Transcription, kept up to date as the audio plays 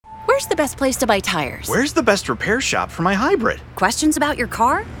Where's the best place to buy tires? Where's the best repair shop for my hybrid? Questions about your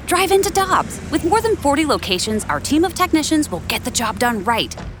car? Drive into Dobbs. With more than 40 locations, our team of technicians will get the job done right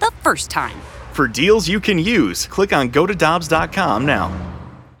the first time. For deals you can use, click on gotodobbs.com now.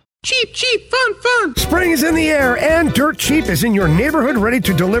 Cheap, cheap, fun, fun. Spring is in the air, and Dirt Cheap is in your neighborhood ready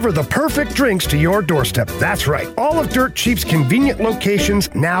to deliver the perfect drinks to your doorstep. That's right. All of Dirt Cheap's convenient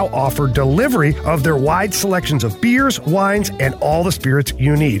locations now offer delivery of their wide selections of beers, wines, and all the spirits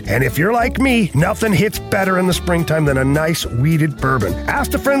you need. And if you're like me, nothing hits better in the springtime than a nice weeded bourbon.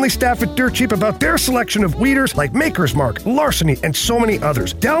 Ask the friendly staff at Dirt Cheap about their selection of weeders like Maker's Mark, Larceny, and so many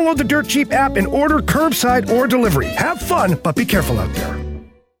others. Download the Dirt Cheap app and order curbside or delivery. Have fun, but be careful out there.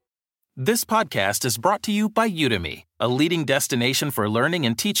 This podcast is brought to you by Udemy, a leading destination for learning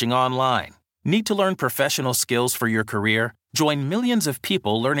and teaching online. Need to learn professional skills for your career? Join millions of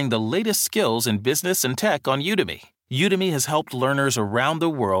people learning the latest skills in business and tech on Udemy. Udemy has helped learners around the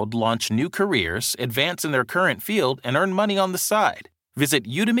world launch new careers, advance in their current field, and earn money on the side. Visit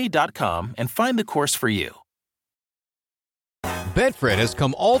udemy.com and find the course for you. Betfred has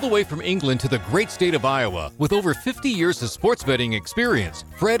come all the way from England to the great state of Iowa. With over 50 years of sports betting experience,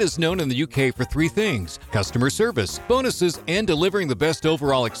 Fred is known in the UK for three things: customer service, bonuses, and delivering the best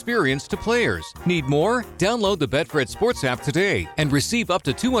overall experience to players. Need more? Download the Betfred Sports app today and receive up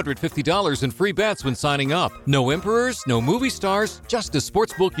to $250 in free bets when signing up. No emperors, no movie stars, just a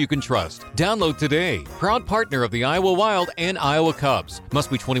sportsbook you can trust. Download today. Proud partner of the Iowa Wild and Iowa Cubs. Must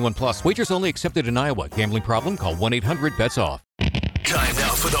be 21 plus. Wagers only accepted in Iowa. Gambling problem? Call 1-800-BETS-OFF. Time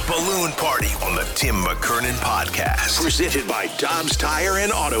now for the balloon party on the Tim McKernan podcast. Presented by Dobbs Tire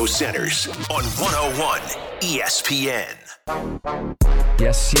and Auto Centers on 101 ESPN.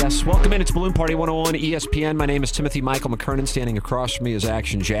 Yes. Welcome in. It's Balloon Party 101 ESPN. My name is Timothy Michael McKernan. Standing across from me is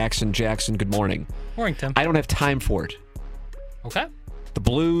Action Jackson. Jackson, good morning. Morning, Tim. I don't have time for it. Okay. The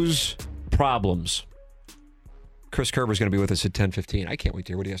Blues problems. Chris Kerber's going to be with us at 10:15. I can't wait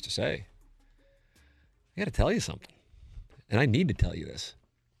to hear what he has to say. I got to tell you something. And I need to tell you this.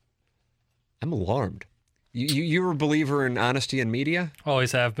 I'm alarmed. You're a believer in honesty in media?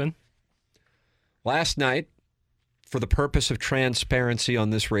 Always have been. Last night, for the purpose of transparency on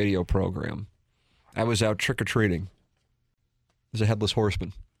this radio program, I was out trick-or-treating. There's a headless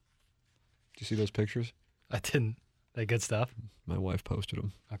horseman. Did you see those pictures? I didn't. They good stuff? My wife posted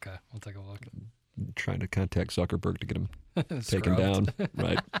them. Okay, we'll take a look. I'm trying to contact Zuckerberg to get him taken down.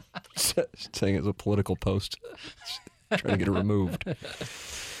 Right. Saying it's a political post. Trying to get it removed.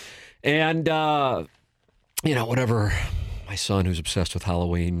 And, whatever. My son, who's obsessed with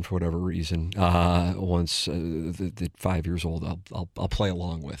Halloween for whatever reason, once the 5 years old, I'll play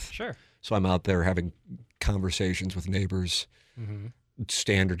along with. Sure. So I'm out there having conversations with neighbors,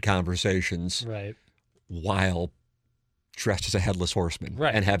 standard conversations, right, while dressed as a headless horseman,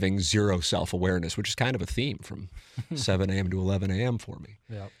 right, and having zero self-awareness, which is kind of a theme from 7 a.m. to 11 a.m. for me.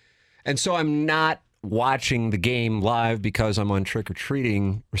 Yeah. And so I'm not watching the game live because I'm on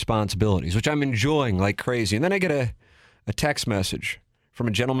trick-or-treating responsibilities, which I'm enjoying like crazy. And then I get a text message from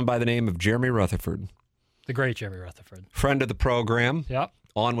a gentleman by the name of Jeremy Rutherford. The great Jeremy Rutherford. Friend of the program. Yep.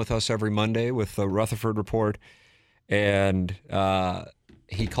 On with us every Monday with the Rutherford Report. And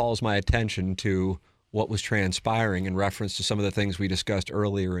he calls my attention to what was transpiring in reference to some of the things we discussed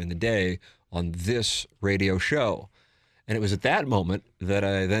earlier in the day on this radio show. And it was at that moment that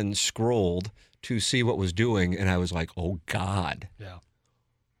I then scrolled to see what was doing, and I was like, oh, God. Yeah.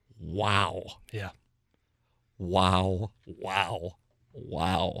 Wow. Yeah. Wow.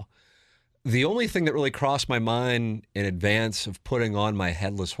 The only thing that really crossed my mind in advance of putting on my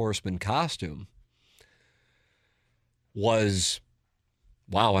Headless Horseman costume was,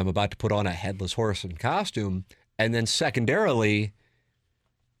 wow, I'm about to put on a Headless Horseman costume. And then secondarily,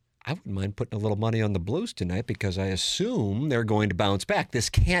 I wouldn't mind putting a little money on the Blues tonight because I assume they're going to bounce back. This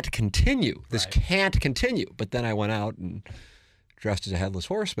can't continue. Can't continue. But then I went out and dressed as a Headless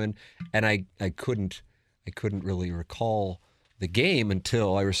Horseman, and I couldn't really recall the game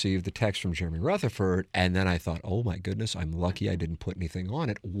until I received the text from Jeremy Rutherford, and then I thought, oh my goodness, I'm lucky I didn't put anything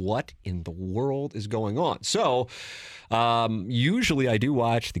on it. What in the world is going on? So usually I do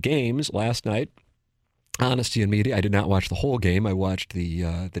watch the games. Last night, honesty in media, I did not watch the whole game. I watched the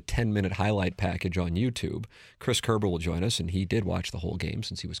 10-minute highlight package on YouTube. Chris Kerber will join us, and he did watch the whole game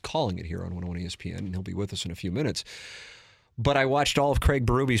since he was calling it here on 101 ESPN, and he'll be with us in a few minutes. But I watched all of Craig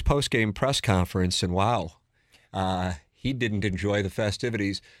Berube's post-game press conference, and wow, he didn't enjoy the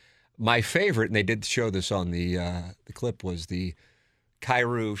festivities. My favorite, and they did show this on the clip, was the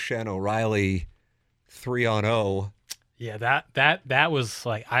Kyrou Shen O'Reilly 3-on-0. Yeah, that was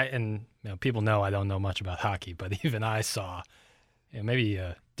like, people know I don't know much about hockey, but even I saw, Yeah, maybe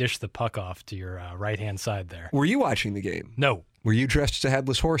dish the puck off to your right-hand side there. Were you watching the game? No. Were you dressed as a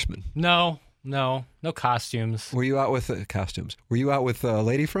headless horseman? No costumes. Were you out with costumes? Were you out with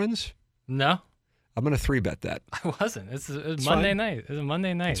lady friends? No. I'm going to 3-bet that. I wasn't. It was Monday night. It was a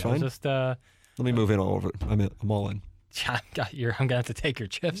Monday night. That's fine. I was just... Let me move in all over. I'm all in. I'm going to have to take your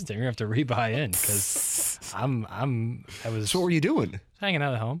chips, Tim. You're going to have to rebuy in because I was... So what were you doing? Hanging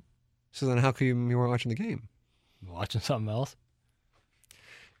out at home. So then how come you weren't watching the game? Watching something else.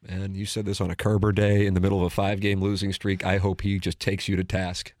 Man, you said this on a Kerber day in the middle of a 5-game losing streak. I hope he just takes you to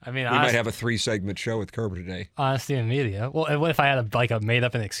task. I mean, we might have a 3-segment show with Kerber today. Honesty in media. Well, what if I had a made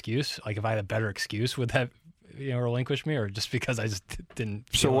up an excuse? Like if I had a better excuse, would that relinquish me, or just because I just didn't?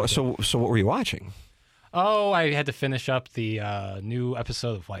 So what were you watching? Oh, I had to finish up the new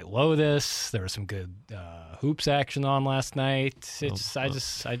episode of White Lotus. There was some good hoops action on last night. I just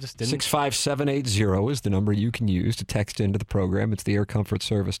didn't. 65780 is the number you can use to text into the program. It's the Air Comfort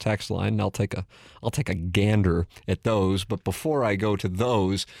Service text line, and I'll take a gander at those. But before I go to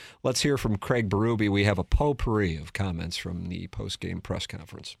those, let's hear from Craig Berube. We have a potpourri of comments from the post-game press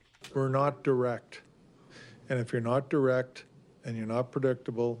conference. We're not direct, and if you're not direct, and you're not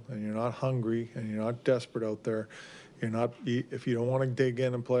predictable, and you're not hungry, and you're not desperate out there, if you don't want to dig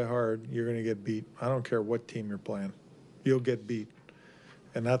in and play hard, you're going to get beat. I don't care what team you're playing. You'll get beat.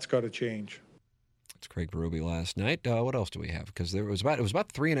 And that's got to change. It's Craig Berube last night. What else do we have? Because it was about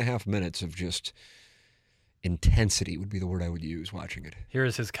 3.5 minutes of just intensity would be the word I would use watching it.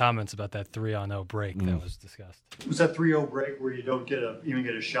 Here's his comments about that 3-on-0 break that was discussed. Was that 3-0 break where you don't even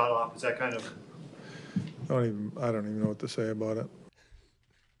get a shot off? Is that kind of... I don't even know what to say about it.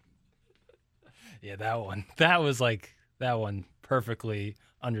 Yeah, that one. That one perfectly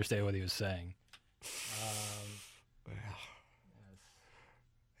understated what he was saying.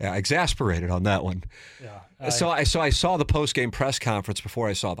 Yeah, exasperated on that one. Yeah. So I saw the post-game press conference before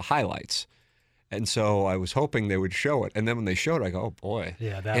I saw the highlights. And so I was hoping they would show it. And then when they showed it, I go, oh, boy.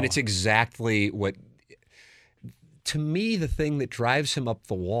 Yeah, and it's exactly what... To me, the thing that drives him up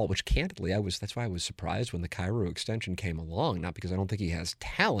the wall, which candidly, that's why I was surprised when the Cairo extension came along, not because I don't think he has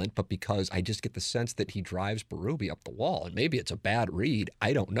talent, but because I just get the sense that he drives Berube up the wall. And maybe it's a bad read.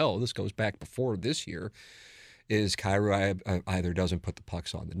 I don't know. This goes back before this year. Is Cairo either doesn't put the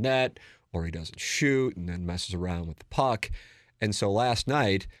pucks on the net or he doesn't shoot and then messes around with the puck. And so last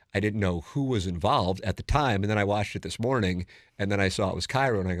night, I didn't know who was involved at the time. And then I watched it this morning, and then I saw it was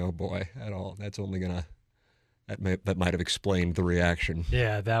Cairo, and I go, boy, that's only going to... That might have explained the reaction.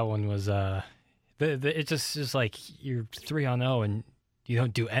 Yeah, that one was. It just is like you're 3-on-0 and you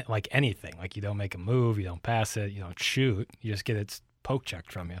don't do anything. Like you don't make a move, you don't pass it, you don't shoot. You just get it poke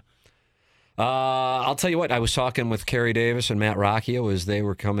checked from you. I'll tell you what. I was talking with Kerry Davis and Matt Rocchio as they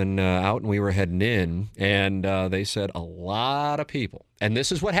were coming out and we were heading in, and they said a lot of people. And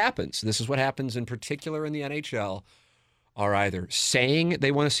this is what happens. This is what happens in particular in the NHL. Are either saying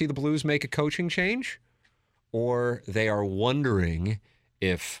they want to see the Blues make a coaching change, or they are wondering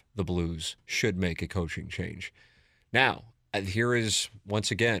if the Blues should make a coaching change. Now, here is, once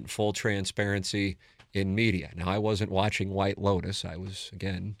again, full transparency in media. Now, I wasn't watching White Lotus. I was,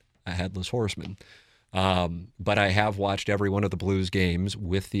 again, a headless horseman. But I have watched every one of the Blues games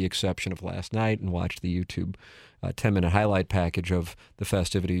with the exception of last night and watched the YouTube 10-minute highlight package of the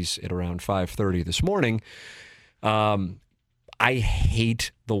festivities at around 5:30 this morning. I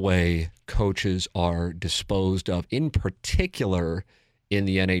hate the way coaches are disposed of, in particular in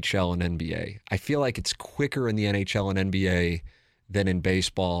the NHL and NBA. I feel like it's quicker in the NHL and NBA than in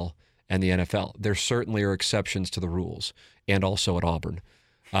baseball and the NFL. There certainly are exceptions to the rules, and also at Auburn.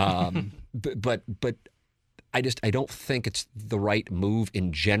 But I don't think it's the right move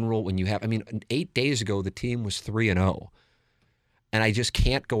in general when you have, 8 days ago, the team was 3-0. And I just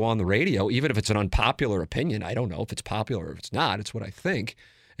can't go on the radio, even if it's an unpopular opinion. I don't know if it's popular or if it's not. It's what I think.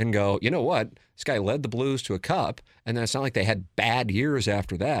 And go, you know what? This guy led the Blues to a cup, and then it's not like they had bad years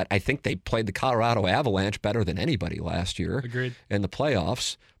after that. I think they played the Colorado Avalanche better than anybody last year. Agreed. In the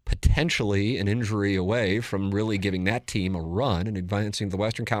playoffs, potentially an injury away from really giving that team a run and advancing to the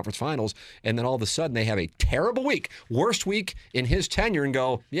Western Conference Finals. And then all of a sudden they have a terrible week, worst week in his tenure, and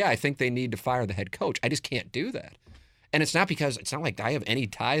go, yeah, I think they need to fire the head coach. I just can't do that. And it's not like I have any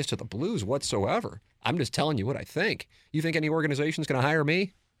ties to the Blues whatsoever. I'm just telling you what I think. You think any organization's going to hire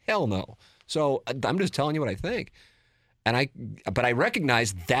me? Hell no. So I'm just telling you what I think. But I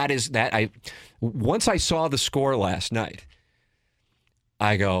recognize once I saw the score last night,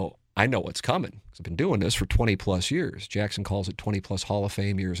 I go, I know what's coming. 'Cause I've been doing this for 20 plus years. Jackson calls it 20 plus Hall of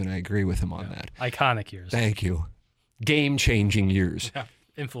Fame years, and I agree with him on that. Iconic years. Thank you. Game-changing years. Yeah.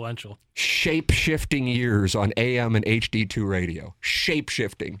 Influential. Shape-shifting years on AM and HD2 radio.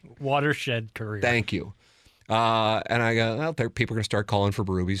 Shape-shifting. Watershed career. Thank you. And I go, well, people are going to start calling for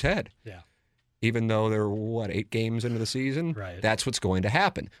Berube's head. Yeah. Even though they're, 8 games into the season? Right. That's what's going to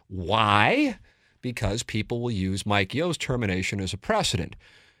happen. Why? Because people will use Mike Yo's termination as a precedent,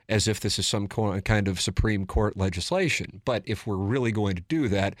 as if this is some kind of Supreme Court legislation. But if we're really going to do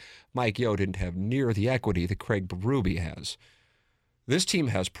that, Mike Yo didn't have near the equity that Craig Berube has. This team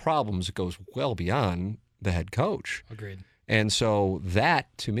has problems that goes well beyond the head coach. Agreed. And so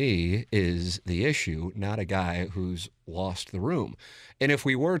that, to me, is the issue, not a guy who's lost the room. And if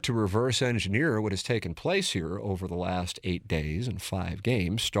we were to reverse engineer what has taken place here over the last 8 days and 5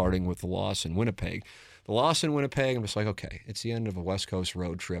 games, starting with the loss in Winnipeg, I'm just like, okay, it's the end of a West Coast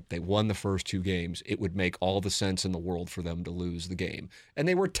road trip. They won the first 2 games. It would make all the sense in the world for them to lose the game. And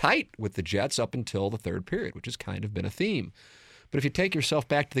they were tight with the Jets up until the third period, which has kind of been a theme. But if you take yourself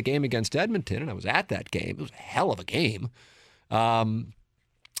back to the game against Edmonton, and I was at that game, it was a hell of a game.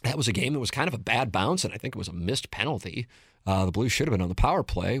 That was a game that was kind of a bad bounce, and I think it was a missed penalty. The Blues should have been on the power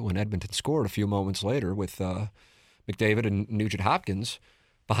play when Edmonton scored a few moments later with McDavid and Nugent-Hopkins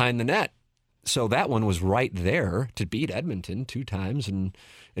behind the net. So that one was right there to beat Edmonton 2 times in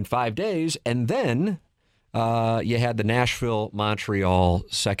 5 days. And then you had the Nashville-Montreal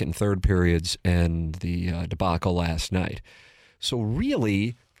second and third periods and the debacle last night. So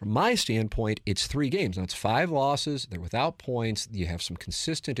really, from my standpoint, it's 3 games. Now, it's 5 losses. They're without points. You have some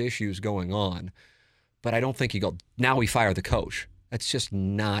consistent issues going on. But I don't think you go, now we fire the coach. That's just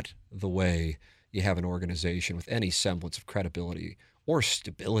not the way you have an organization with any semblance of credibility or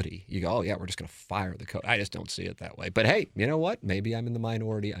stability. You go, oh, yeah, we're just going to fire the coach. I just don't see it that way. But, hey, you know what? Maybe I'm in the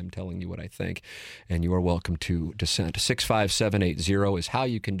minority. I'm telling you what I think. And you are welcome to dissent. 65780 is how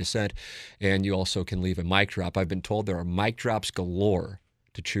you can dissent. And you also can leave a mic drop. I've been told there are mic drops galore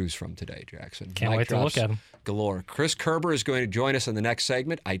to choose from today, Jackson. Can't wait to look at them. Galore. Chris Kerber is going to join us in the next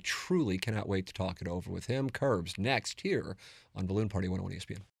segment. I truly cannot wait to talk it over with him. Kerbs next here on Balloon Party 101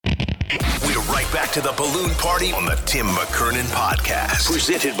 ESPN. We're right back to the Balloon Party on the Tim McKernan Podcast.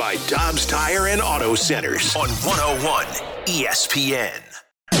 Presented by Dobbs Tire and Auto Centers on 101 ESPN.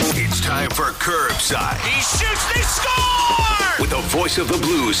 It's time for Curbside. He shoots, they score! With the voice of the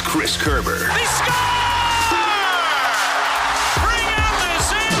Blues, Chris Kerber. They score! Bring out the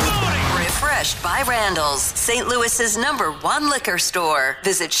Zamboni! Refreshed by Randall's, St. Louis's #1 liquor store.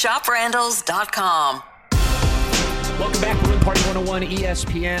 Visit shoprandalls.com. Welcome back to Balloon Party 101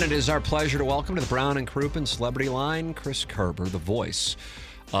 ESPN. It is our pleasure to welcome to the Brown and Crouppen Celebrity Line, Chris Kerber, the voice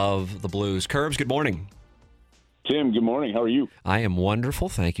of the Blues. Kerbs, good morning. Tim, good morning. How are you? I am wonderful.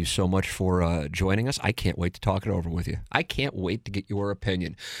 Thank you so much for joining us. I can't wait to talk it over with you. I can't wait to get your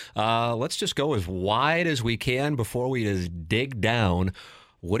opinion. Let's just go as wide as we can before we just dig down.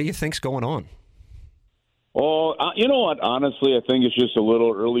 What do you think's going on? Well, you know what? Honestly, I think it's just a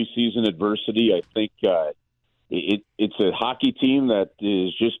little early season adversity. I think it's a hockey team that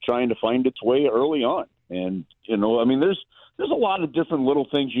is just trying to find its way early on. And, you know, I mean, there's a lot of different little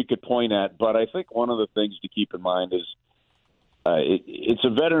things you could point at, but I think one of the things to keep in mind is it's a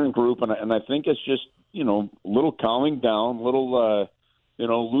veteran group, and I think it's just, you know, a little calming down, little, you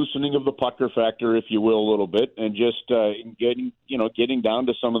know, loosening of the pucker factor, if you will, a little bit, and just getting down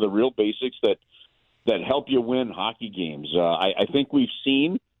to some of the real basics that help you win hockey games. I think we've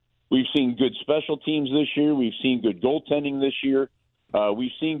seen good special teams this year. We've seen good goaltending this year.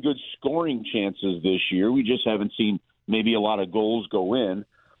 We've seen good scoring chances this year. We just haven't seen maybe a lot of goals go in.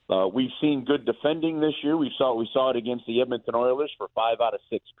 We've seen good defending this year. We saw it against the Edmonton Oilers for 5 out of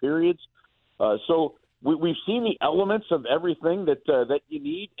 6 periods. So we've seen the elements of everything that you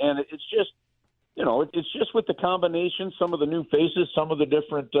need, and it's just, you know, it's just with the combination, some of the new faces, some of the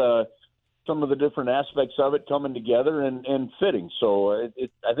different aspects of it coming together and fitting. So I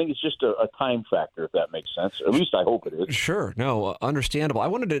think it's just a time factor, if that makes sense. At least I hope it is. Sure. No, understandable. I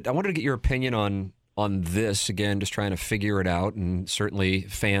wanted to get your opinion on this, again, just trying to figure it out. And certainly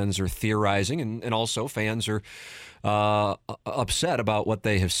fans are theorizing, and also fans are upset about what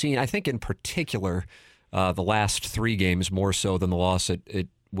they have seen. I think in particular, the last 3 games more so than the loss at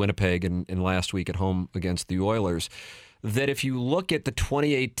Winnipeg and last week at home against the Oilers, that if you look at the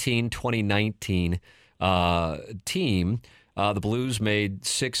 2018-2019 team, the Blues made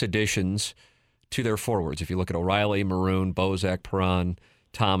 6 additions to their forwards. If you look at O'Reilly, Maroon, Bozak, Perron,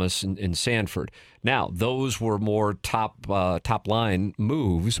 Thomas, and Sanford. Now, those were more top line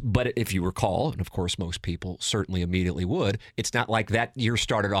moves, but if you recall, and of course most people certainly immediately would, it's not like that year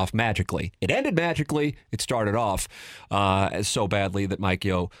started off magically. It ended magically. It started off so badly that Mike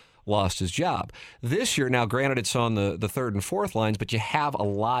Yeo lost his job. This year, now granted it's on the third and fourth lines, but you have a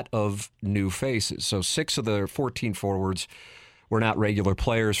lot of new faces. So 6 of the 14 forwards were not regular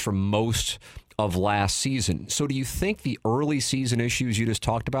players for most of last season. So do you think the early season issues you just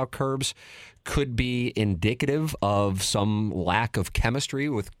talked about, Curbs, could be indicative of some lack of chemistry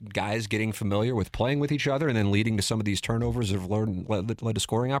with guys getting familiar with playing with each other and then leading to some of these turnovers that have led to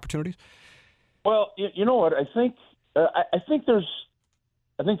scoring opportunities? Well, you know what? I think there's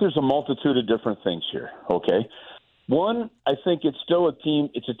a multitude of different things here. Okay, one, I think it's still a team.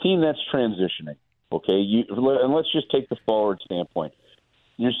 It's a team that's transitioning. Okay, and let's just take the forward standpoint.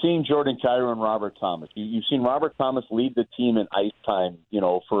 You're seeing Jordan Kyrou and Robert Thomas. You've seen Robert Thomas lead the team in ice time,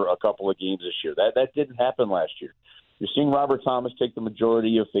 for a couple of games this year. That didn't happen last year. You're seeing Robert Thomas take the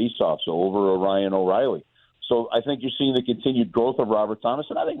majority of faceoffs over Ryan O'Reilly. So I think you're seeing the continued growth of Robert Thomas,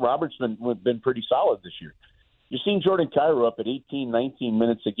 and I think Robert's been pretty solid this year. You're seeing Jordan Kyrou up at 18, 19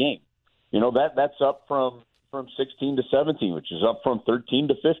 minutes a game. That's up from 16 to 17, which is up from 13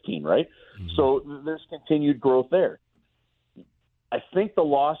 to 15, right? Mm-hmm. So there's continued growth there. I think the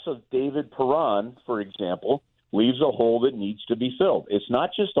loss of David Perron, for example, leaves a hole that needs to be filled. It's not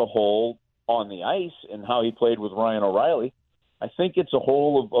just a hole on the ice and how he played with Ryan O'Reilly. I think it's a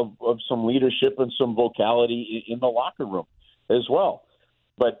hole of some leadership and some vocality in the locker room as well.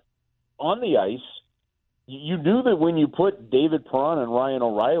 But on the ice, you knew that when you put David Perron and Ryan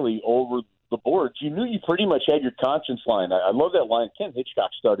O'Reilly over the boards, you knew you pretty much had your conscience line. I love that line. Ken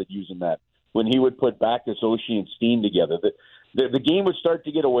Hitchcock started using that when he would put Backus, Oshie, and Steen together. The game would start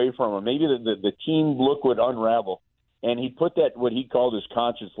to get away from him. Maybe the team look would unravel. And he put that, what he called his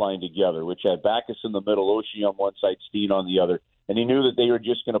conscience line together, which had Backus in the middle, Oshie on one side, Steen on the other. And he knew that they were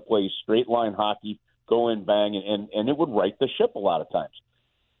just going to play straight line hockey, go in, bang, and it would right the ship a lot of times.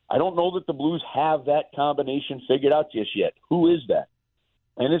 I don't know that the Blues have that combination figured out just yet. Who is that?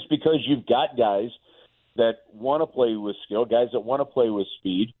 And it's because you've got guys that want to play with skill, guys that want to play with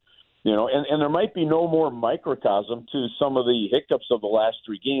speed, and there might be no more microcosm to some of the hiccups of the last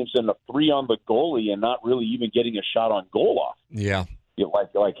 3 games than the 3 on the goalie and not really even getting a shot on goal off. Yeah.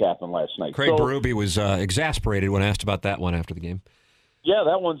 Like happened last night. Craig Berube was exasperated when asked about that one after the game. Yeah,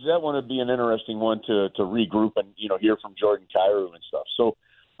 that one would be an interesting one to regroup and hear from Jordan Kyrou and stuff. So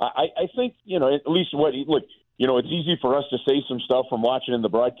I think at least it's easy for us to say some stuff from watching in the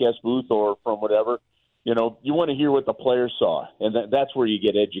broadcast booth or from whatever. You want to hear what the players saw, and that's where you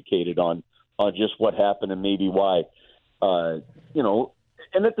get educated on just what happened and maybe why.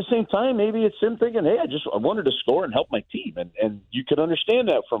 And at the same time, maybe it's him thinking, hey, I wanted to score and help my team. And you could understand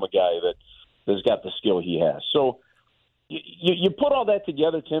that from a guy that's got the skill he has. So you put all that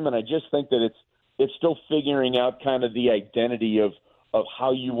together, Tim, and I just think that it's still figuring out kind of the identity of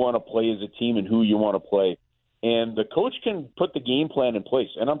how you want to play as a team and who you want to play. And the coach can put the game plan in place.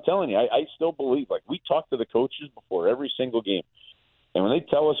 And I'm telling you, I still believe, we talk to the coaches before every single game. And when they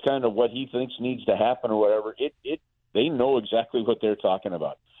tell us kind of what he thinks needs to happen or whatever, they know exactly what they're talking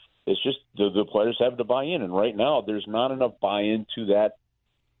about. It's just the players have to buy in, and right now there's not enough buy-in to that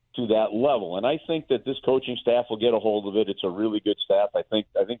level. And I think that this coaching staff will get a hold of it. It's a really good staff. I think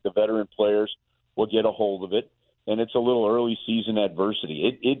the veteran players will get a hold of it, and it's a little early season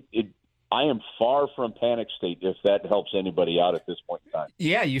adversity. I am far from panic state, if that helps anybody out at this point in time.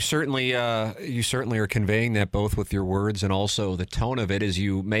 Yeah, you certainly are conveying that both with your words and also the tone of it. As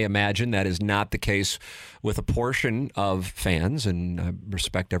you may imagine, that is not the case with a portion of fans, and I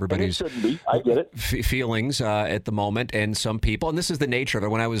respect everybody's feelings at the moment, and some people, and this is the nature of it.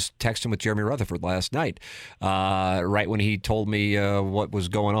 When I was texting with Jeremy Rutherford last night, right when he told me what was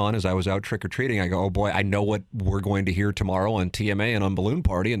going on as I was out trick-or-treating, I go, oh boy, I know what we're going to hear tomorrow on TMA and on Balloon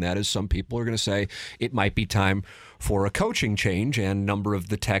Party, and that is some people are going to say it might be time for a coaching change, and a number of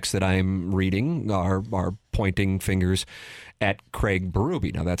the texts that I'm reading are pointing fingers at Craig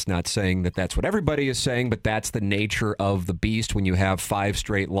Berube. Now, that's not saying that that's what everybody is saying, but that's the nature of the beast when you have 5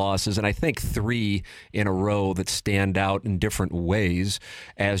 straight losses, and I think 3 in a row that stand out in different ways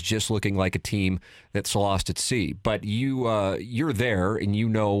as just looking like a team that's lost at sea. But you're there, and you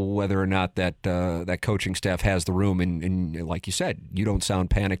know whether or not that coaching staff has the room, and like you said, you don't sound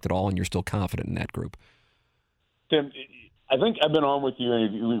panicked at all, and you're still confident in that group. Tim, I think I've been on with you,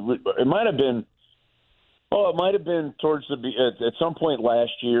 and it might have been towards at some point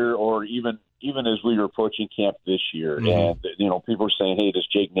last year, or even as we were approaching camp this year. Mm-hmm. And people were saying, "Hey, does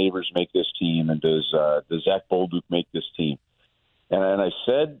Jake Neighbors make this team? And does Zach Bolduc make this team?" And I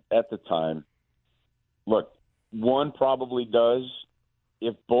said at the time, "Look, one probably does.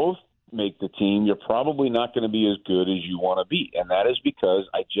 If both make the team, you're probably not going to be as good as you want to be, and that is because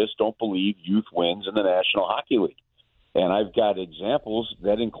I just don't believe youth wins in the National Hockey League." And I've got examples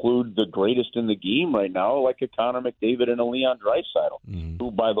that include the greatest in the game right now, like a Connor McDavid and a Leon Draisaitl, who,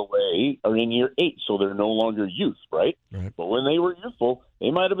 by the way, are in year 8, so they're no longer youth, right? But when they were youthful,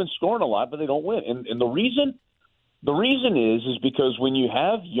 they might have been scoring a lot, but they don't win. And the reason is because when you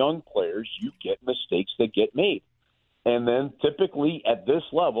have young players, you get mistakes that get made. And then typically at this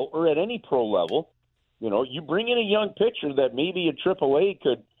level or at any pro level, you bring in a young pitcher that maybe a AAA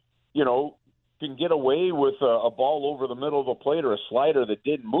could, can get away with a ball over the middle of a plate or a slider that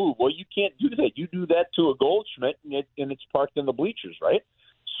didn't move. Well, you can't do that. You do that to a Goldschmidt, and it's parked in the bleachers, right?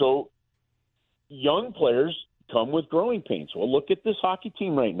 So young players come with growing pains. Well, look at this hockey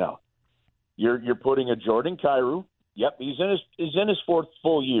team right now. You're putting a Jordan Kyrou. Yep, he's in his 4th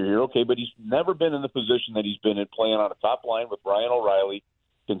full year here, okay, but he's never been in the position that he's been in, playing on a top line with Ryan O'Reilly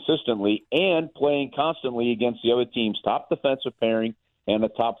consistently and playing constantly against the other team's top defensive pairing and the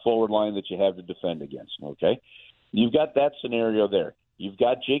top forward line that you have to defend against, okay? You've got that scenario there. You've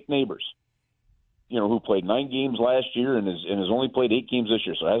got Jake Neighbors, who played 9 games last year and has only played 8 games this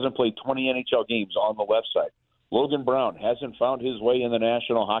year, so hasn't played 20 NHL games on the left side. Logan Brown hasn't found his way in the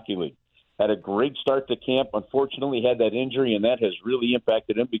National Hockey League. Had a great start to camp. Unfortunately, had that injury, and that has really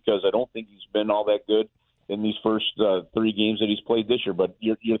impacted him because I don't think he's been all that good in these first 3 games that he's played this year. But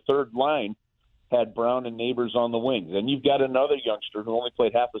your third line had Brown and Neighbors on the wings. And you've got another youngster who only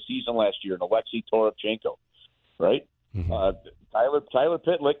played half a season last year, and Alexei Toropchenko, right? Tyler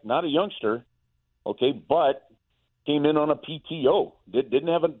Pitlick, not a youngster, okay, but came in on a PTO. Didn't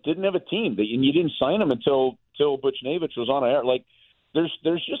have a team, and you didn't sign him until Buchnevich was on air. Like, there's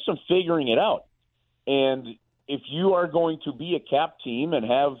just some figuring it out. And if you are going to be a cap team and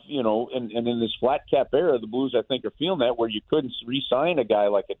have, and in this flat cap era, the Blues, I think, are feeling that, where you couldn't re-sign a guy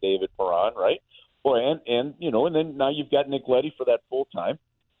like a David Perron, right? Boy, and then now you've got Nick Leddy for that full time.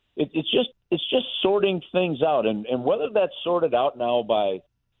 It's just sorting things out. And whether that's sorted out now by,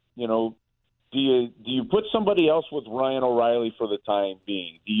 do you put somebody else with Ryan O'Reilly for the time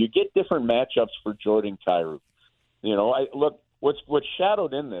being? Do you get different matchups for Jordan Kyrou? What's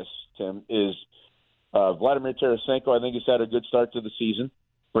shadowed in this, Tim, is Vladimir Tarasenko. I think he's had a good start to the season.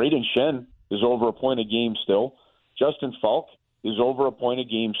 Braden Shen is over a point a game still. Justin Falk is over a point a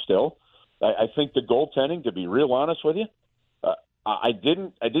game still. I think the goaltending, to be real honest with you, I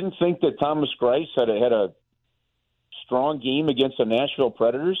didn't think that Thomas Greiss had a strong game against the Nashville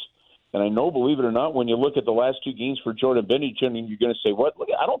Predators. And I know, believe it or not, when you look at the last 2 games for Jordan Binnington, you're going to say, "What? Look,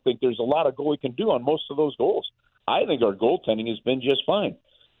 I don't think there's a lot of goal he can do on most of those goals." I think our goaltending has been just fine.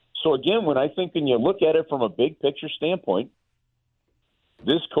 So again, when you look at it from a big picture standpoint,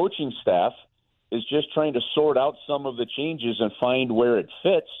 this coaching staff is just trying to sort out some of the changes and find where it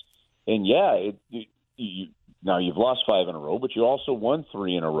fits. And now you've lost 5 in a row, but you also won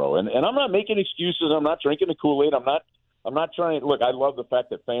 3 in a row. And I'm not making excuses. I'm not drinking the Kool-Aid. I'm not trying. Look, I love the fact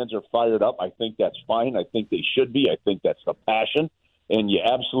that fans are fired up. I think that's fine. I think they should be. I think that's the passion, and you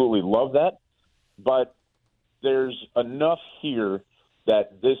absolutely love that. But there's enough here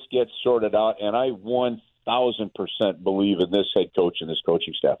that this gets sorted out, and I 1,000% believe in this head coach and this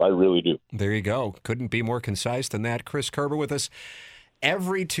coaching staff. I really do. There you go. Couldn't be more concise than that. Chris Kerber with us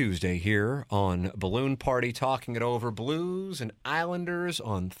every Tuesday here on Balloon Party, talking it over. Blues and Islanders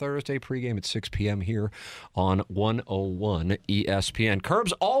on Thursday, pregame at 6 p.m. here on 101 ESPN.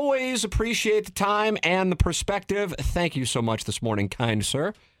 Kerbs, always appreciate the time and the perspective. Thank you so much this morning, kind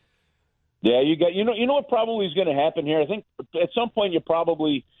sir. Yeah, you know what probably is going to happen here. I think at some point you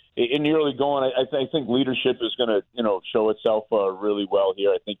probably in the early going. I think leadership is going to show itself really well here.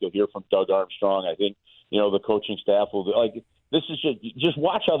 I think you'll hear from Doug Armstrong. I think the coaching staff will this is just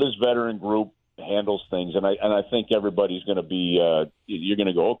watch how this veteran group handles things, and I think everybody's going to be you're going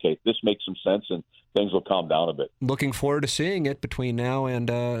to go, okay, this makes some sense, and things will calm down a bit. Looking forward to seeing it between now and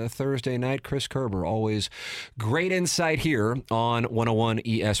Thursday night. Chris Kerber, always great insight here on 101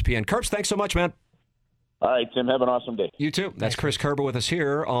 ESPN. Kerbs, thanks so much, man. All right, Tim, have an awesome day. You too. That's Chris Kerber with us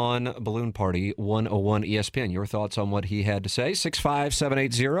here on Balloon Party 101 ESPN. Your thoughts on what he had to say,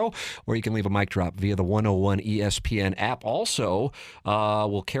 65780, or you can leave a mic drop via the 101 ESPN app. Also,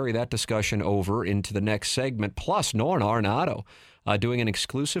 we'll carry that discussion over into the next segment. Plus, Nolan Arenado doing an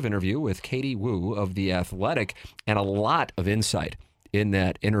exclusive interview with Katie Woo of The Athletic, and a lot of insight in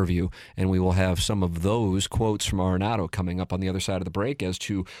that interview, and we will have some of those quotes from Arenado coming up on the other side of the break as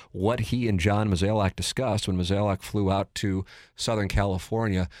to what he and John Mozeliak discussed when Mozeliak flew out to Southern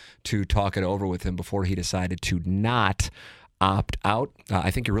California to talk it over with him before he decided to not opt out. I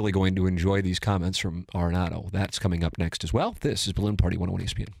think you're really going to enjoy these comments from Arenado. That's coming up next as well. This is Balloon Party 101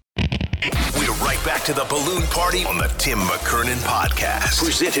 ESPN. We're right back to the balloon party on the Tim McKernan Podcast.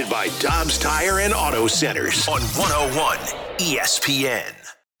 Presented by Dobbs Tire and Auto Centers on 101 ESPN.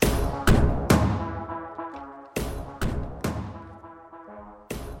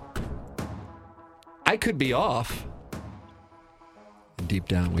 I could be off. Deep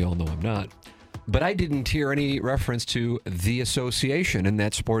down, we all know I'm not. But I didn't hear any reference to the association in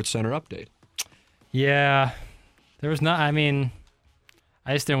that Sports Center update. Yeah, there was not. I mean,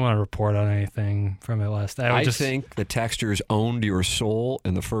 I just didn't want to report on anything from it last. I think the texters owned your soul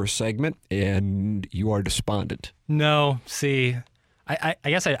in the first segment, and you are despondent. No, see, I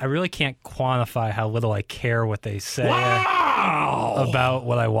guess I really can't quantify how little I care what they say about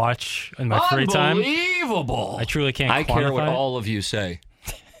what I watch in my free time. Unbelievable! I truly can't. I care what all of you say.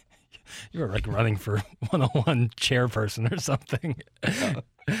 You were like running for 101 chairperson or something,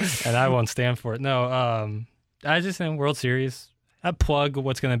 and I won't stand for it. No, I just think World Series. I plug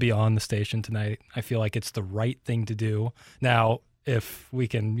what's going to be on the station tonight. I feel like it's the right thing to do. Now, if we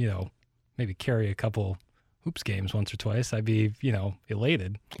can, maybe carry a couple hoops games once or twice, I'd be,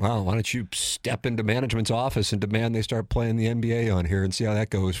 elated. Well, why don't you step into management's office and demand they start playing the NBA on here and see how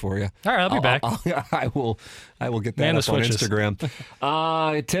that goes for you? All right, I'll be back. I will get that up on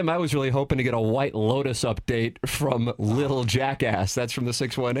Instagram. Tim, I was really hoping to get a White Lotus update from Little Jackass. That's from the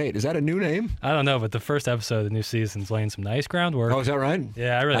 618. Is that a new name? I don't know, but the first episode of the new season's laying some nice groundwork. Oh, is that right?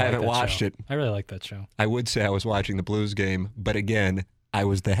 Yeah, I haven't watched it. I really like that show. I would say I was watching the Blues game, but again, I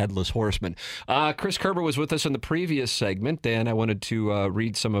was the headless horseman. Chris Kerber was with us in the previous segment, and I wanted to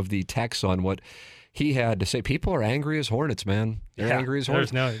read some of the texts on what he had to say. People are angry as hornets, man. They're angry as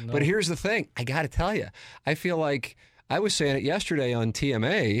hornets. No. But here's the thing. I got to tell you, I feel like I was saying it yesterday on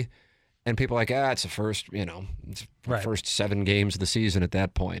TMA, and people are like, it's the first, it's the first 7 games of the season at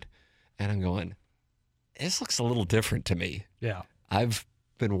that point. And I'm going, this looks a little different to me. Yeah. I've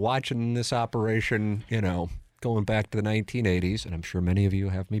been watching this operation, going back to the 1980s, and I'm sure many of you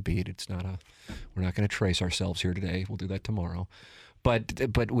have me beat. We're not going to trace ourselves here today. We'll do that tomorrow. But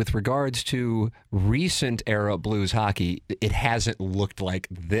with regards to recent era Blues hockey, it hasn't looked like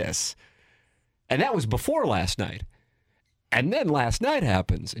this. And that was before last night. And then last night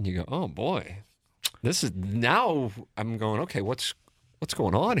happens, and you go, oh boy, this is now. I'm going, okay, what's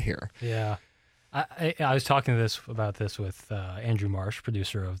going on here? Yeah. I was talking about this with Andrew Marsh,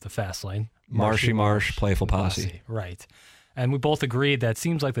 producer of the Fast Lane. Marshy Marsh, Playful Posse. Right. And we both agreed that it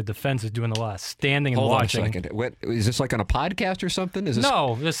seems like the defense is doing a lot of standing and watching. Hold on a second. What, is this like on a podcast or something?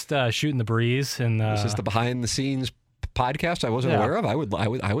 No, just shooting the breeze. And is this the behind-the-scenes podcast I wasn't aware of?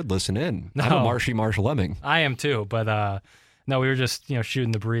 I would listen in. No, I'm a Marshy Marsh lemming. I am too, but no, we were just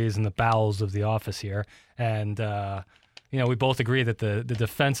shooting the breeze in the bowels of the office here, and we both agree that the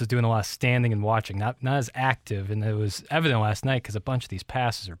defense is doing a lot of standing and watching, not as active. And it was evident last night because a bunch of these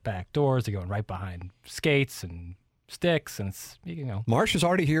passes are back doors. They're going right behind skates and sticks, and it's, Marsh is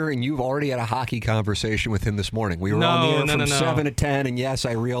already here, and you've already had a hockey conversation with him this morning. We were on the air from 7 to 10, and yes,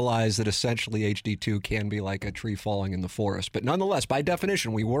 I realize that essentially HD2 can be like a tree falling in the forest. But nonetheless, by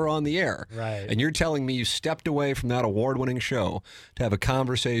definition, we were on the air. Right. And you're telling me you stepped away from that award-winning show to have a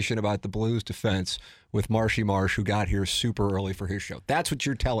conversation about the Blues defense with Marshy Marsh, who got here super early for his show. That's what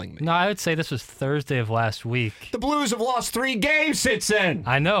you're telling me. No, I would say this was Thursday of last week. The Blues have lost 3 games since then.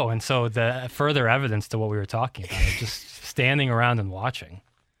 I know, and so the further evidence to what we were talking about, just standing around and watching.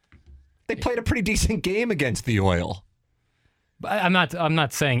 They played a pretty decent game against the Oil. I'm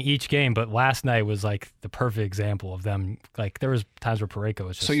not saying each game, but last night was like the perfect example of them. Like there was times where Parayko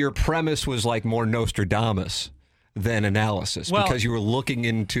was just... So your premise was like more Nostradamus than analysis, because you were looking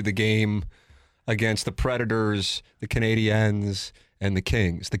into the game against the Predators, the Canadiens, and the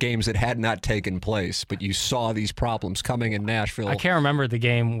Kings, the games that had not taken place, but you saw these problems coming in Nashville. I can't remember the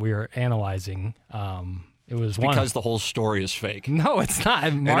game we were analyzing. It was because the whole story is fake. No, it's not.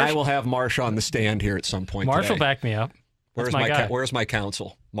 And I will have Marsh on the stand here at some point Marsh today. will back me up. Where's my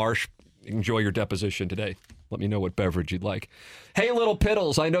counsel? Marsh, enjoy your deposition today. Let me know what beverage you'd like. Hey, little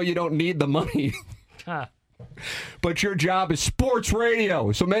Piddles, I know you don't need the money. But your job is sports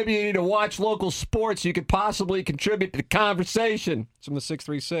radio, so maybe you need to watch local sports so you could possibly contribute to the conversation. It's from the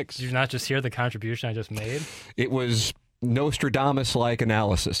 636. Did you not just hear the contribution I just made? It was Nostradamus-like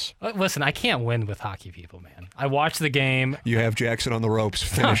analysis. Listen, I can't win with hockey people, man. I watch the game. You have Jackson on the ropes.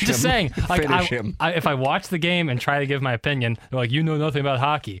 Finish him. I'm just saying. Like, Finish him. If I watch the game and try to give my opinion, they're like, you know nothing about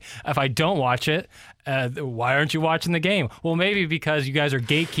hockey. If I don't watch it, why aren't you watching the game? Well, maybe because you guys are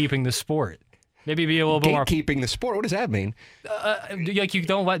gatekeeping the sport. Maybe be a little bit more... Gatekeeping the sport? What does that mean? Like you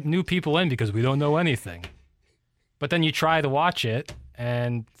don't let new people in because we don't know anything. But then you try to watch it,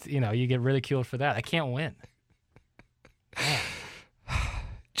 and you get ridiculed for that. I can't win.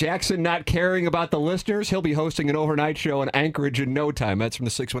 Jackson not caring about the listeners. He'll be hosting an overnight show in Anchorage in no time. That's from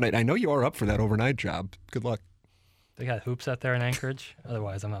the 618. I know you are up for that overnight job. Good luck. They got hoops out there in Anchorage.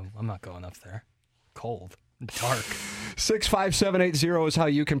 Otherwise, I'm not going up there. Cold. Dark. 65780 is how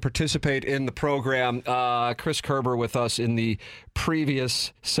you can participate in the program. Chris Kerber with us in the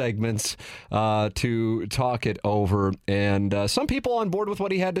previous segments to talk it over. And some people on board with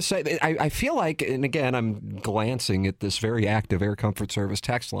what he had to say. I feel like, and again, I'm glancing at this very active Air Comfort Service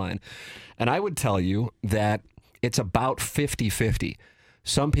text line, and I would tell you that it's about 50-50.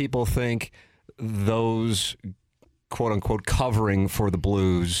 Some people think those, quote-unquote, covering for the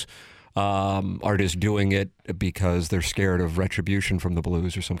Blues are just doing it because they're scared of retribution from the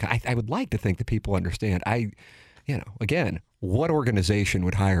Blues or some kind. I would like to think that people understand. Again, what organization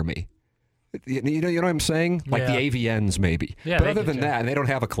would hire me? You know what I'm saying? Like the AVNs, maybe. Yeah, but other than that, they don't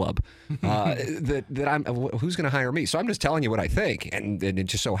have a club. Who's going to hire me? So I'm just telling you what I think, and it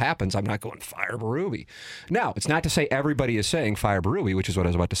just so happens I'm not going fire Berube. Now, it's not to say everybody is saying fire Berube, which is what I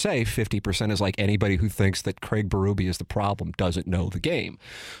was about to say. 50% is like anybody who thinks that Craig Berube is the problem doesn't know the game.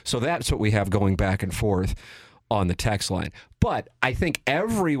 So that's what we have going back and forth on the text line. But I think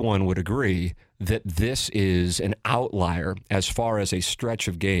everyone would agree that this is an outlier as far as a stretch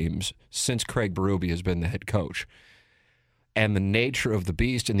of games since Craig Berube has been the head coach. And the nature of the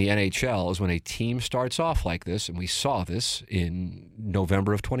beast in the NHL is when a team starts off like this, and we saw this in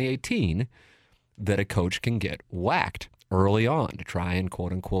November of 2018, that a coach can get whacked early on to try and,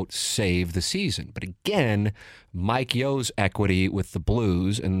 quote-unquote, save the season. But again, Mike Yo's equity with the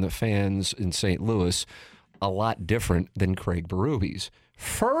Blues and the fans in St. Louis, a lot different than Craig Berube's.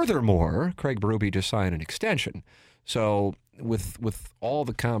 Furthermore, Craig Berube just signed an extension. So with all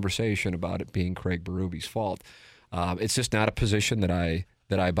the conversation about it being Craig Berube's fault, it's just not a position that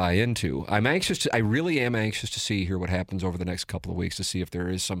I buy into. I really am anxious to see here what happens over the next couple of weeks to see if there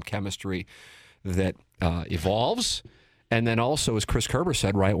is some chemistry that evolves. And then also, as Chris Kerber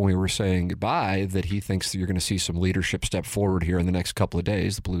said right when we were saying goodbye, that he thinks that you're going to see some leadership step forward here in the next couple of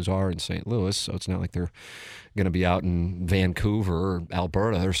days. The Blues are in St. Louis, so it's not like they're going to be out in Vancouver or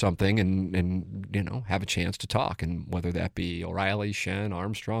Alberta or something and have a chance to talk. And whether that be O'Reilly, Shen,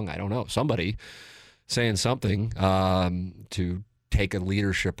 Armstrong, I don't know. Somebody saying something to take a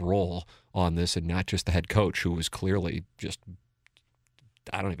leadership role on this and not just the head coach who was clearly just,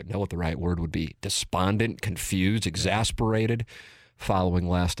 I don't even know what the right word would be, despondent, confused, exasperated following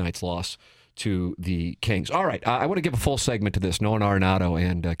last night's loss to the Kings. All right, I want to give a full segment to this. Nolan Arenado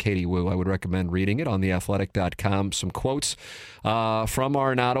and Katie Wu. I would recommend reading it on theathletic.com. Some quotes from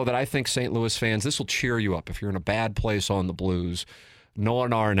Arenado that I think St. Louis fans, this will cheer you up if you're in a bad place on the Blues.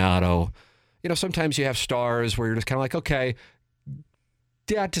 Nolan Arenado, sometimes you have stars where you're just kind of like, okay,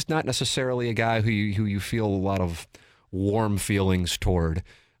 yeah, just not necessarily a guy who you feel a lot of warm feelings toward,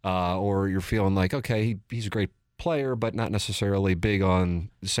 or you're feeling like, okay, he's a great player, but not necessarily big on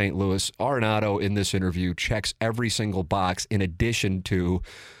St. Louis. Arenado in this interview checks every single box in addition to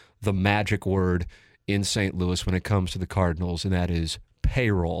the magic word in St. Louis when it comes to the Cardinals, and that is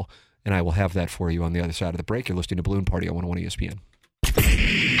payroll. And I will have that for you on the other side of the break. You're listening to Balloon Party on 101 ESPN.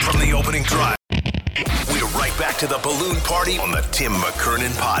 From the opening drive, we're right back to the Balloon Party on the Tim McKernan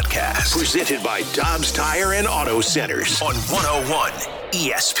Podcast. Presented by Dobbs Tire and Auto Centers on 101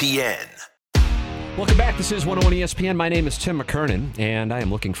 ESPN. Welcome back. This is 101 ESPN. My name is Tim McKernan, and I am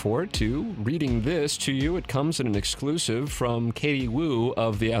looking forward to reading this to you. It comes in an exclusive from Katie Wu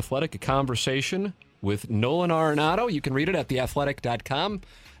of The Athletic, a conversation with Nolan Arenado. You can read it at theathletic.com.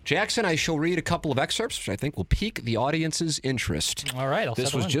 Jackson, I shall read a couple of excerpts, which I think will pique the audience's interest. All right.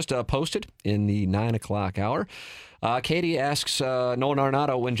 This was just posted in the 9 o'clock hour. Katie asks Nolan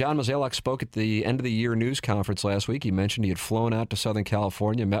Arenado, when John Mozeliak spoke at the end of the year news conference last week, he mentioned he had flown out to Southern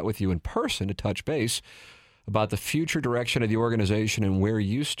California, met with you in person to touch base about the future direction of the organization and where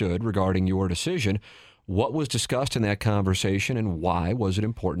you stood regarding your decision. What was discussed in that conversation and why was it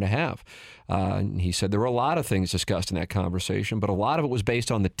important to have? He said there were a lot of things discussed in that conversation, but a lot of it was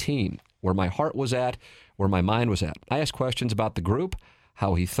based on the team, where my heart was at, where my mind was at. I asked questions about the group,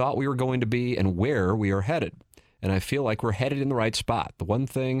 how he thought we were going to be, and where we are headed. And I feel like we're headed in the right spot. The one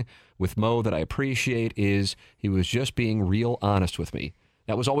thing with Mo that I appreciate is he was just being real honest with me.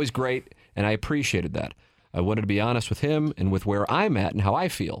 That was always great, and I appreciated that. I wanted to be honest with him and with where I'm at and how I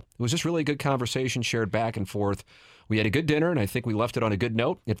feel. It was just really a good conversation shared back and forth. We had a good dinner, and I think we left it on a good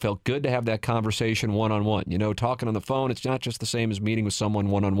note. It felt good to have that conversation one-on-one. Talking on the phone, it's not just the same as meeting with someone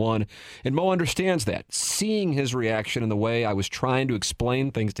one-on-one. And Mo understands that. Seeing his reaction and the way I was trying to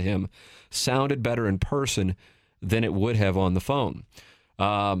explain things to him sounded better in person than it would have on the phone.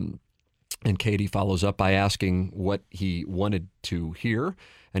 And Katie follows up by asking what he wanted to hear.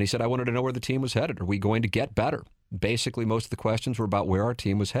 And he said, I wanted to know where the team was headed. Are we going to get better? Basically, most of the questions were about where our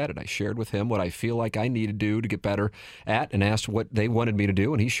team was headed. I shared with him what I feel like I need to do to get better at and asked what they wanted me to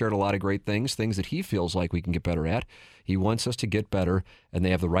do. And he shared a lot of great things that he feels like we can get better at. He wants us to get better, and they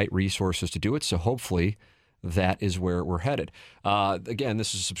have the right resources to do it. So hopefully that is where we're headed. Again,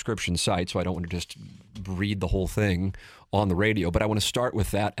 this is a subscription site, so I don't want to just read the whole thing on the radio, but I want to start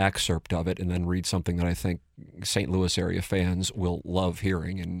with that excerpt of it and then read something that I think St. Louis area fans will love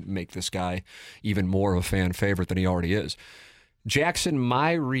hearing and make this guy even more of a fan favorite than he already is. Jackson,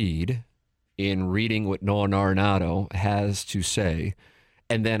 my read in reading what Noah Arenado has to say,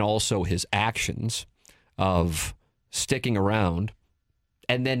 and then also his actions of sticking around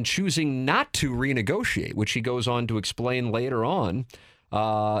and then choosing not to renegotiate, which he goes on to explain later on.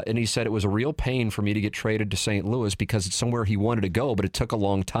 And he said it was a real pain for me to get traded to St. Louis because it's somewhere he wanted to go, but it took a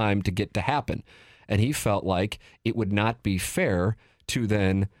long time to get to happen. And he felt like it would not be fair to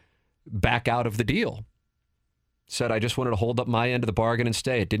then back out of the deal. Said, I just wanted to hold up my end of the bargain and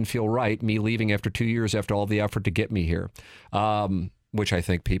stay. It didn't feel right, me leaving after 2 years after all the effort to get me here. Which I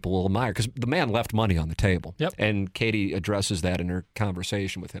think people will admire because the man left money on the table. Yep. And Katie addresses that in her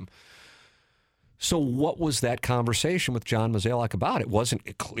conversation with him. So what was that conversation with John Mozeliak about?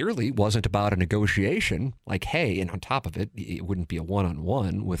 It clearly wasn't about a negotiation. Like, hey, and on top of it, it wouldn't be a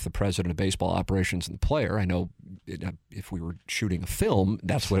one-on-one with the president of baseball operations and the player. I know if we were shooting a film,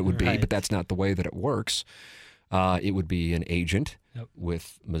 that's what it would be, right. But that's not the way that it works. It would be an agent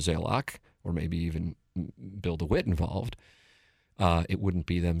with Mozeliak or maybe even Bill DeWitt involved. It wouldn't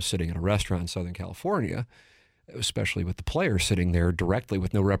be them sitting in a restaurant in Southern California, especially with the player sitting there directly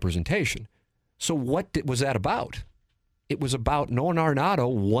with no representation. So what was that about? It was about Noah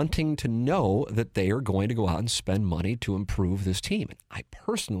Arenado wanting to know that they are going to go out and spend money to improve this team. And I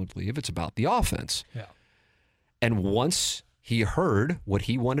personally believe it's about the offense. Yeah. And once he heard what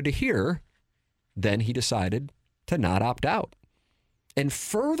he wanted to hear, then he decided to not opt out. And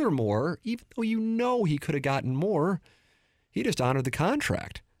furthermore, even though he could have gotten more, he just honored the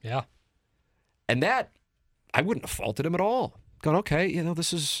contract. Yeah. And that, I wouldn't have faulted him at all. Going, okay,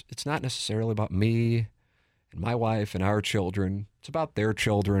 it's not necessarily about me and my wife and our children. It's about their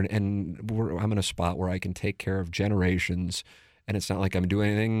children. And I'm in a spot where I can take care of generations. And it's not like I'm doing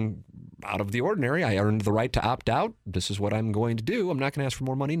anything out of the ordinary. I earned the right to opt out. This is what I'm going to do. I'm not going to ask for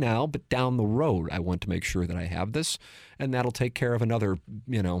more money now, but down the road, I want to make sure that I have this. And that'll take care of another,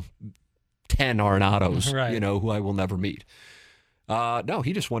 10 Arenados, right. Who I will never meet. No,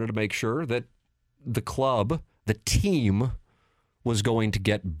 he just wanted to make sure that the club, the team, was going to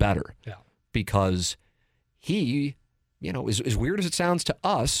get better. Yeah. Because he, as weird as it sounds to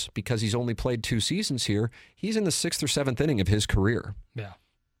us, because he's only played 2 seasons here, he's in the 6th or 7th inning of his career. Yeah.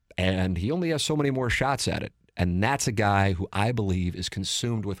 And he only has so many more shots at it. And that's a guy who I believe is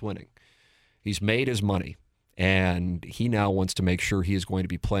consumed with winning. He's made his money. And he now wants to make sure he is going to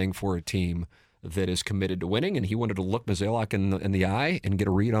be playing for a team that is committed to winning. And he wanted to look Mozeliak in the eye and get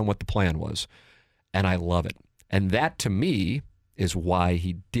a read on what the plan was. And I love it. And that, to me, is why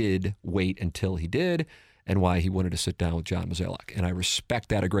he did wait until he did and why he wanted to sit down with John Mozeliak. And I respect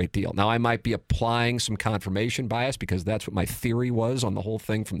that a great deal. Now, I might be applying some confirmation bias because that's what my theory was on the whole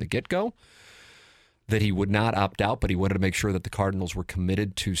thing from the get-go, that he would not opt out, but he wanted to make sure that the Cardinals were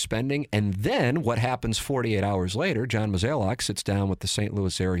committed to spending. And then what happens 48 hours later, John Mozeliak sits down with the St.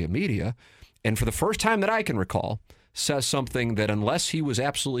 Louis area media, and for the first time that I can recall, says something that unless he was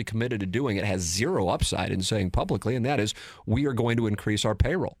absolutely committed to doing it, has zero upside in saying publicly, and that is, we are going to increase our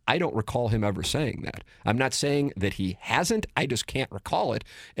payroll. I don't recall him ever saying that. I'm not saying that he hasn't. I just can't recall it.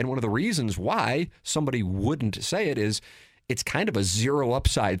 And one of the reasons why somebody wouldn't say it is it's kind of a zero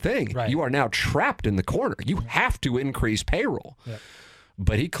upside thing. Right. You are now trapped in the corner. You have to increase payroll. Yep.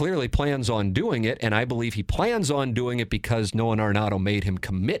 But he clearly plans on doing it, and I believe he plans on doing it because Noah Arenado made him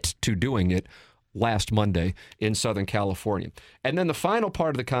commit to doing it last Monday in Southern California. And then the final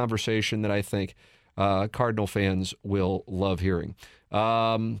part of the conversation that I think Cardinal fans will love hearing.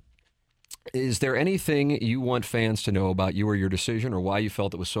 Is there anything you want fans to know about you or your decision or why you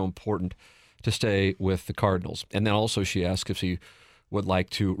felt it was so important to stay with the Cardinals? And then also she asked if he would like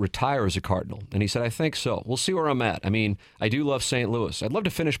to retire as a Cardinal. And he said, I think so. We'll see where I'm at. I mean, I do love St. Louis. I'd love to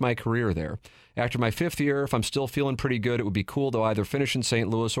finish my career there. After my 5th year, if I'm still feeling pretty good, it would be cool to either finish in St.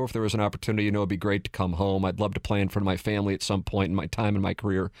 Louis or if there was an opportunity, it'd be great to come home. I'd love to play in front of my family at some point in my time in my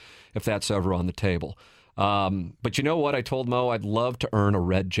career, if that's ever on the table. But you know what? I told Mo I'd love to earn a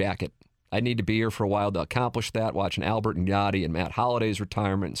red jacket. I need to be here for a while to accomplish that, watching Albert and Yachty and Matt Holliday's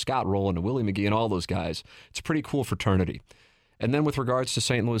retirement and Scott Rowland and Willie McGee and all those guys. It's a pretty cool fraternity. And then with regards to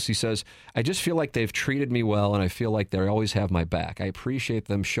St. Louis, he says, I just feel like they've treated me well, and I feel like they always have my back. I appreciate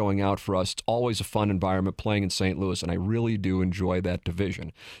them showing out for us. It's always a fun environment playing in St. Louis, and I really do enjoy that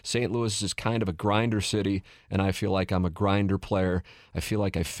division. St. Louis is kind of a grinder city, and I feel like I'm a grinder player. I feel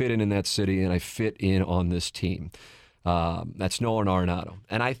like I fit in that city, and I fit in on this team. That's Nolan Arenado.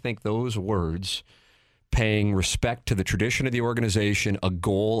 And I think those words, paying respect to the tradition of the organization, a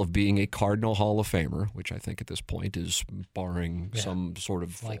goal of being a Cardinal Hall of Famer, which I think at this point is barring some sort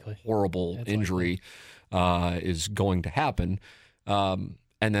of horrible injury, is going to happen. And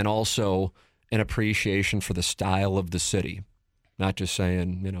then also an appreciation for the style of the city. Not just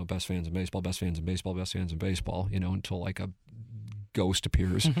saying, best fans in baseball, best fans in baseball, best fans in baseball, until like a ghost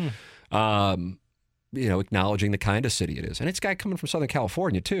appears. Acknowledging the kind of city it is. And it's a guy coming from Southern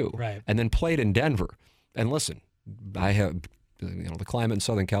California, too. Right. And then played in Denver. And listen, I have, the climate in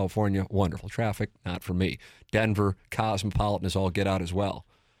Southern California, wonderful. Traffic, not for me. Denver, cosmopolitan as all get out as well.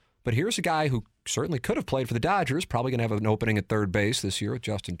 But here's a guy who certainly could have played for the Dodgers, probably going to have an opening at third base this year with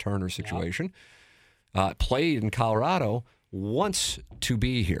Justin Turner's situation. Played in Colorado, wants to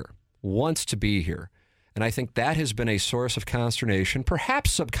be here. And I think that has been a source of consternation,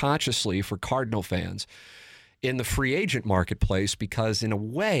 perhaps subconsciously for Cardinal fans, in the free agent marketplace, because in a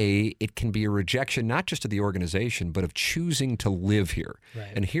way it can be a rejection not just of the organization, but of choosing to live here.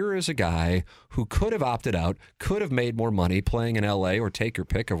 Right. And here is a guy who could have opted out, could have made more money playing in L.A. or take your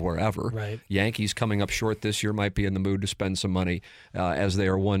pick of wherever. Right. Yankees coming up short this year, might be in the mood to spend some money, as they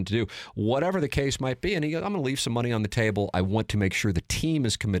are one to do. Whatever the case might be, and he goes, I'm going to leave some money on the table. I want to make sure the team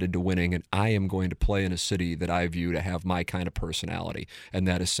is committed to winning, and I am going to play in a city that I view to have my kind of personality, and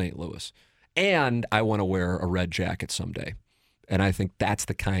that is St. Louis. And I want to wear a red jacket someday. And I think that's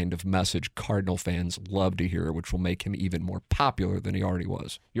the kind of message Cardinal fans love to hear, which will make him even more popular than he already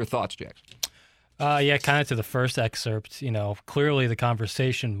was. Your thoughts, Jackson? Kind of to the first excerpt, clearly the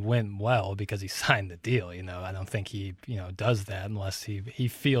conversation went well because he signed the deal. I don't think he, does that unless he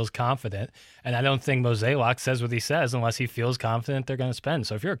feels confident. And I don't think Mozeliak says what he says unless he feels confident they're going to spend.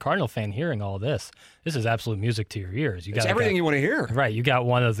 So if you're a Cardinal fan hearing all this is absolute music to your ears. It's everything you want to hear. Right. You got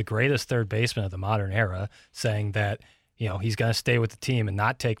one of the greatest third basemen of the modern era saying that, he's going to stay with the team and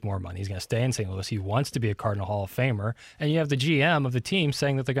not take more money. He's going to stay in St. Louis. He wants to be a Cardinal Hall of Famer. And you have the GM of the team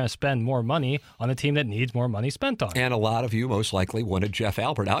saying that they're going to spend more money on a team that needs more money spent on it. And a lot of you most likely wanted Jeff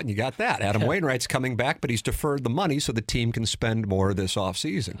Albert out, and you got that. Adam Wainwright's coming back, but he's deferred the money so the team can spend more this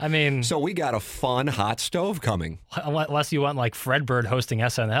offseason. So we got a fun hot stove coming. Unless you want like Fred Bird hosting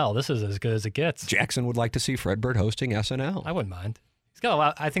SNL, this is as good as it gets. Jackson would like to see Fred Bird hosting SNL. I wouldn't mind. He's got a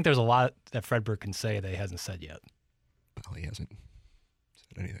lot. I think there's a lot that Fred Bird can say that he hasn't said yet. Well, he hasn't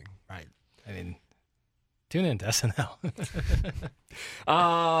said anything. Right. Tune in to SNL.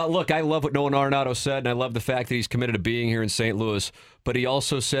 Look, I love what Nolan Arenado said, and I love the fact that he's committed to being here in St. Louis. But he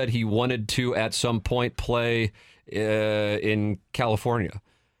also said he wanted to, at some point, play in California.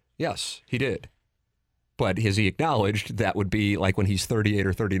 Yes, he did. But has he acknowledged that would be like when he's 38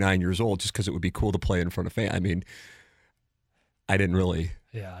 or 39 years old, just because it would be cool to play in front of fans? I didn't really.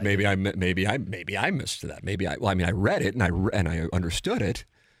 Yeah. Maybe I missed that. I read it and I understood it.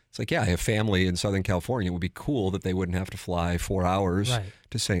 It's like, yeah, I have family in Southern California. It would be cool that they wouldn't have to fly 4 hours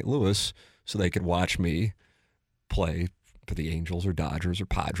to St. Louis so they could watch me play for the Angels or Dodgers or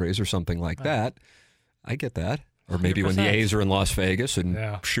Padres or something like that. I get that. Or maybe 100%. When the A's are in Las Vegas and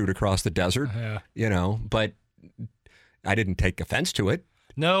shoot across the desert, but I didn't take offense to it.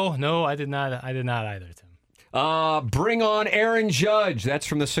 No, I did not either, Tim. Bring on Aaron Judge. That's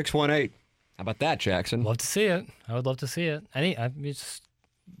from the 618. How about that, Jackson? Love to see it. I would love to see it. I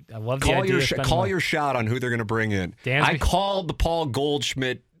love the idea. Call your shot on who they're going to bring in. I called the Paul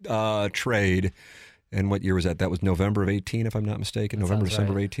Goldschmidt trade. And what year was that? That was November of 18, if I'm not mistaken. November,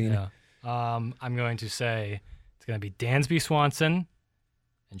 December of 18. Yeah. I'm going to say it's going to be Dansby Swanson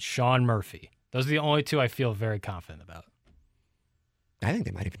and Sean Murphy. Those are the only two I feel very confident about. I think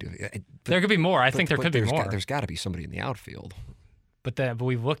they might even do it. There could be more. I think there could be more. There's got to be somebody in the outfield. But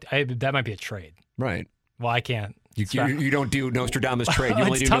we've looked. That might be a trade. Right. Well, I can't. You don't do Nostradamus trade. You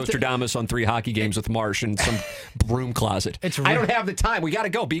only do Nostradamus on 3 hocky games with Marsh and some broom closet. I don't have the time. We got to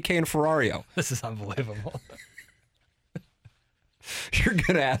go. BK and Ferrario. This is unbelievable. You're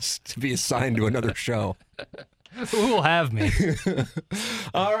going to ask to be assigned to another show. Who will have me?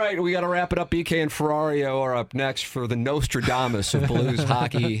 All right, we got to wrap it up. BK and Ferrario are up next for the Nostradamus of Blues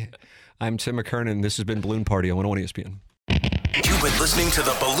hockey. I'm Tim McKernan. This has been Balloon Party on 101 ESPN. You've been listening to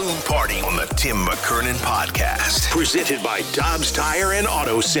the Balloon Party on the Tim McKernan Podcast, presented by Dobbs Tire and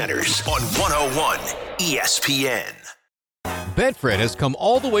Auto Centers on 101 ESPN. Betfred has come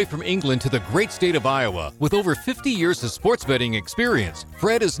all the way from England to the great state of Iowa. With over 50 years of sports betting experience,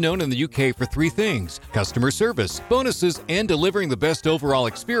 Fred is known in the UK for three things: customer service, bonuses, and delivering the best overall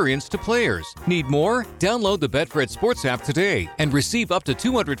experience to players. Need more? Download the Betfred Sports app today and receive up to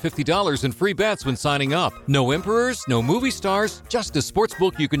 $250 in free bets when signing up. No emperors, no movie stars, just a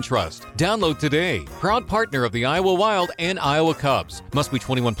sportsbook you can trust. Download today. Proud partner of the Iowa Wild and Iowa Cubs. Must be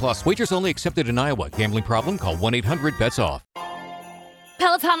 21 plus. Wagers only accepted in Iowa. Gambling problem? Call 1-800-BETS-OFF.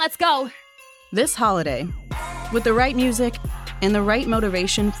 Peloton, let's go. This holiday, with the right music and the right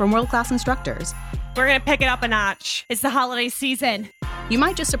motivation from world-class instructors, we're going to pick it up a notch. It's the holiday season. You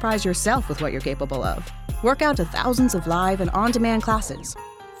might just surprise yourself with what you're capable of. Work out to thousands of live and on-demand classes,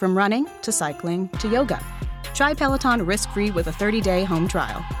 from running to cycling to yoga. Try Peloton risk-free with a 30-day home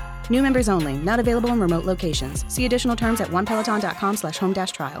trial. New members only, not available in remote locations. See additional terms at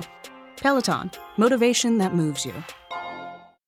onepeloton.com/home-trial. Peloton, motivation that moves you.